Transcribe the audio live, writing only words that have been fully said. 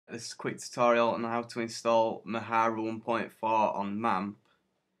This is a quick tutorial on how to install Mahara 1.4 on MAMP.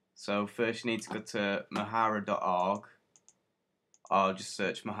 So first you need to go to mahara.org or just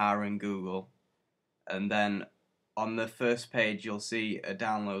search Mahara in Google, and then on the first page you'll see a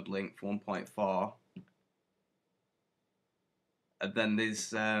download link for 1.4, and then there's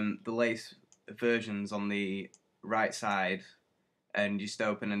the latest versions on the right side, and just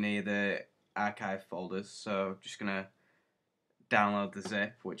open any of the archive folders. So I'm just gonna download the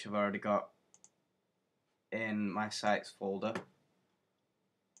zip, which I've already got in my sites folder,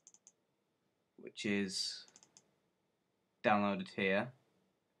 which is downloaded here.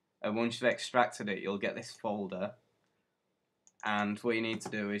 And once you've extracted it, you'll get this folder, and what you need to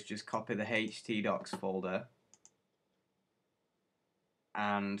do is just copy the htdocs folder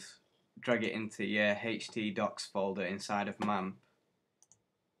and drag it into your htdocs folder inside of MAMP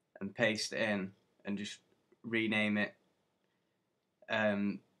and paste it in, and just rename it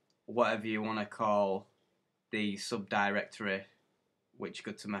whatever you want to call the subdirectory which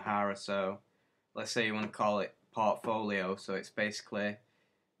go to Mahara. So let's say you want to call it portfolio, so it's basically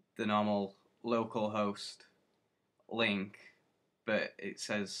the normal localhost link, but it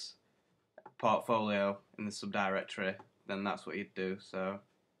says portfolio in the subdirectory. Then that's what you'd do. So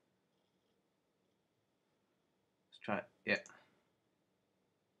let's try it. Yeah.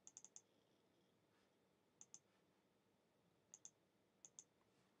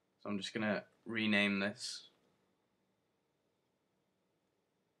 So I'm just gonna rename this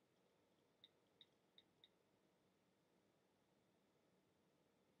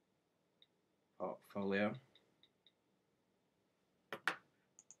portfolio.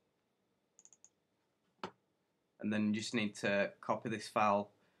 And then you just need to copy this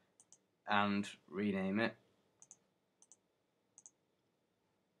file and rename it.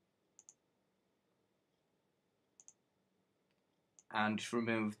 And just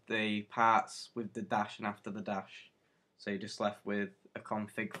remove the parts with the dash and after the dash, so you're just left with a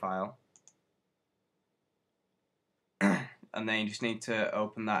config file. And then you just need to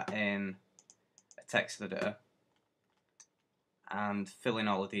open that in a text editor and fill in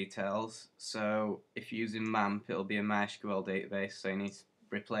all the details. So if you're using MAMP, it'll be a MySQL database, so you need to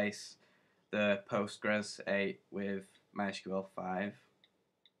replace the Postgres 8 with MySQL 5.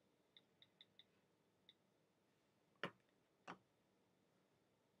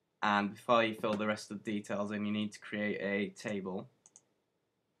 And before you fill the rest of the details in, you need to create a table.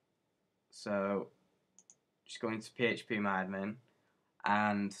 So just go into phpMyAdmin,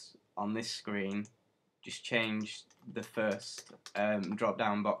 and on this screen just change the first drop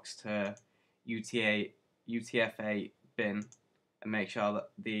down box to UTF-8 bin, and make sure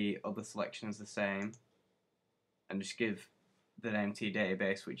that the other selection is the same, and just give the name to your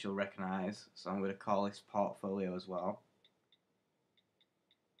database, which you'll recognise. So I'm going to call this portfolio as well,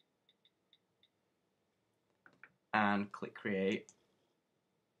 and click create,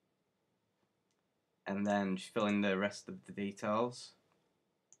 and then just fill in the rest of the details.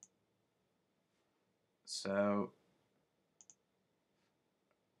 So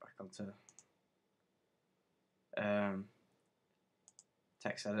back onto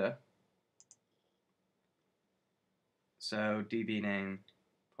text editor. So DB name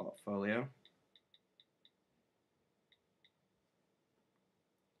portfolio,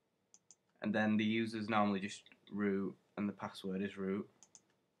 and then the user is normally just root and the password is root.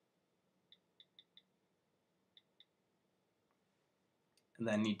 And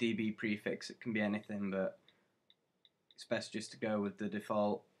then your DB prefix, it can be anything, but it's best just to go with the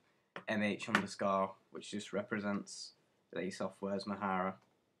default MH_, which just represents that your software's Mahara.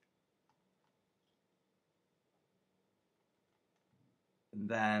 And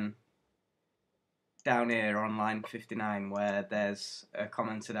then down here on line 59, where there's a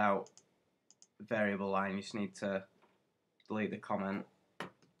commented out variable line, you just need to delete the comment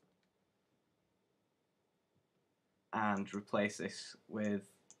and replace this with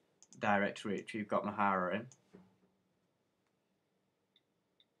directory which you've got Mahara in.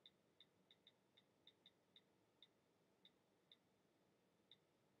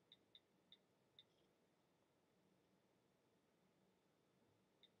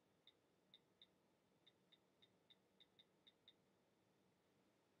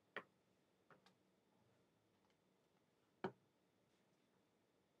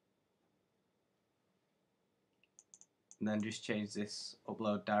 And then just change this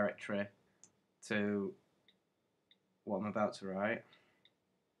upload directory to what I'm about to write.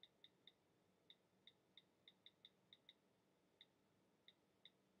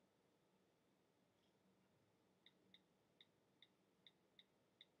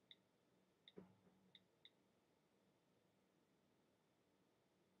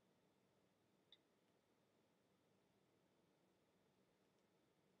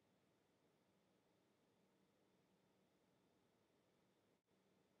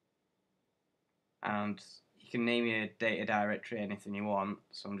 and you can name your data directory anything you want.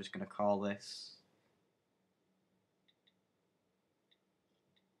 So I'm just going to call this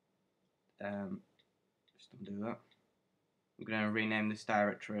just undo that. I'm going to rename this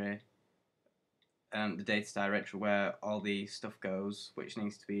directory the data directory where all the stuff goes, which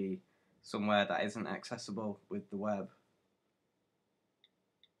needs to be somewhere that isn't accessible with the web.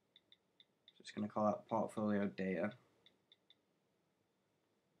 Just going to call that portfolio data.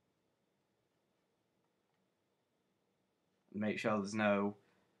 Make sure there's no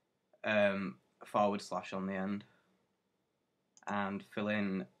forward slash on the end, and fill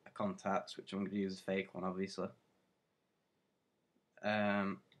in a contacts, which I'm going to use a fake one, obviously.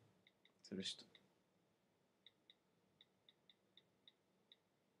 So just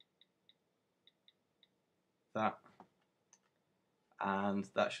that, and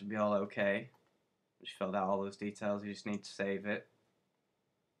that should be all okay. Just filled out all those details. You just need to save it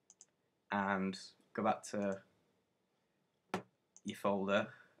and go back to your folder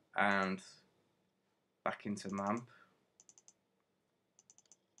and back into MAMP.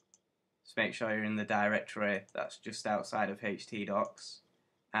 Just make sure you're in the directory that's just outside of htdocs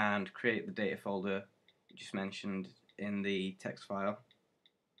and create the data folder you just mentioned in the text file.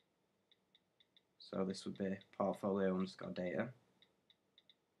 So this would be portfolio underscore data.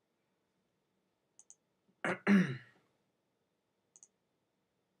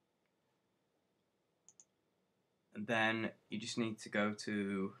 And then you just need to go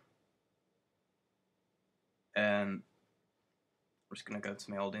to I'm just going to go to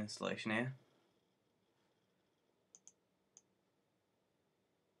my old installation here.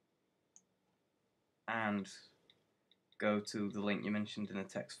 And go to the link you mentioned in the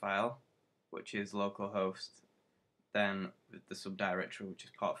text file, which is localhost, then with the subdirectory, which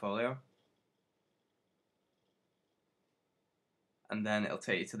is portfolio. And then it'll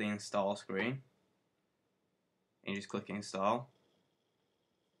take you to the install screen. And you just click install.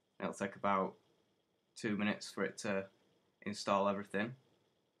 It'll take about 2 minutes for it to install everything.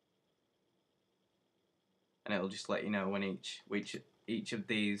 And it'll just let you know when each of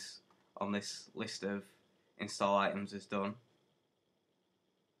these on this list of install items is done.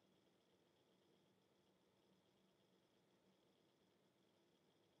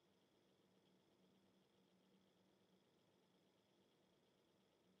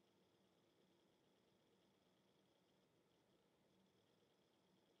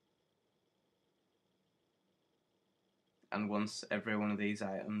 And once every one of these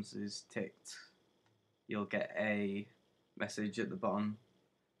items is ticked, you'll get a message at the bottom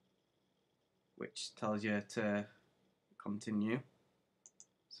which tells you to continue.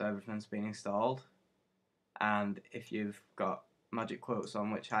 So everything's been installed, and if you've got magic quotes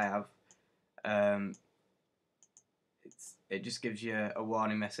on, which I have, it just gives you a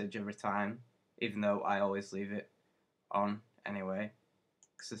warning message every time, even though I always leave it on anyway,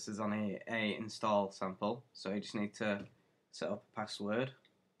 because this is on a install sample. So you just need to set up a password.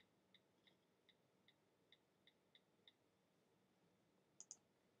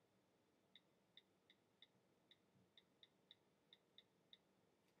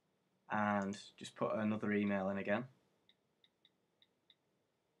 And just put another email in again.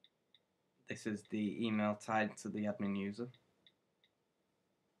 This is the email tied to the admin user.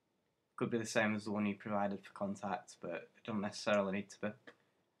 Could be the same as the one you provided for contact, but it doesn't necessarily need to be.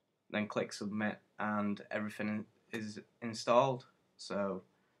 Then click submit and everything is installed. So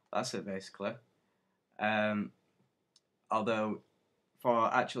that's it basically. Although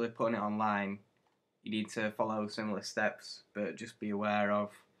for actually putting it online, you need to follow similar steps, but just be aware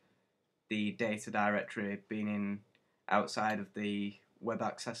of the data directory being in outside of the web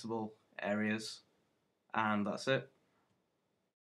accessible areas, and that's it.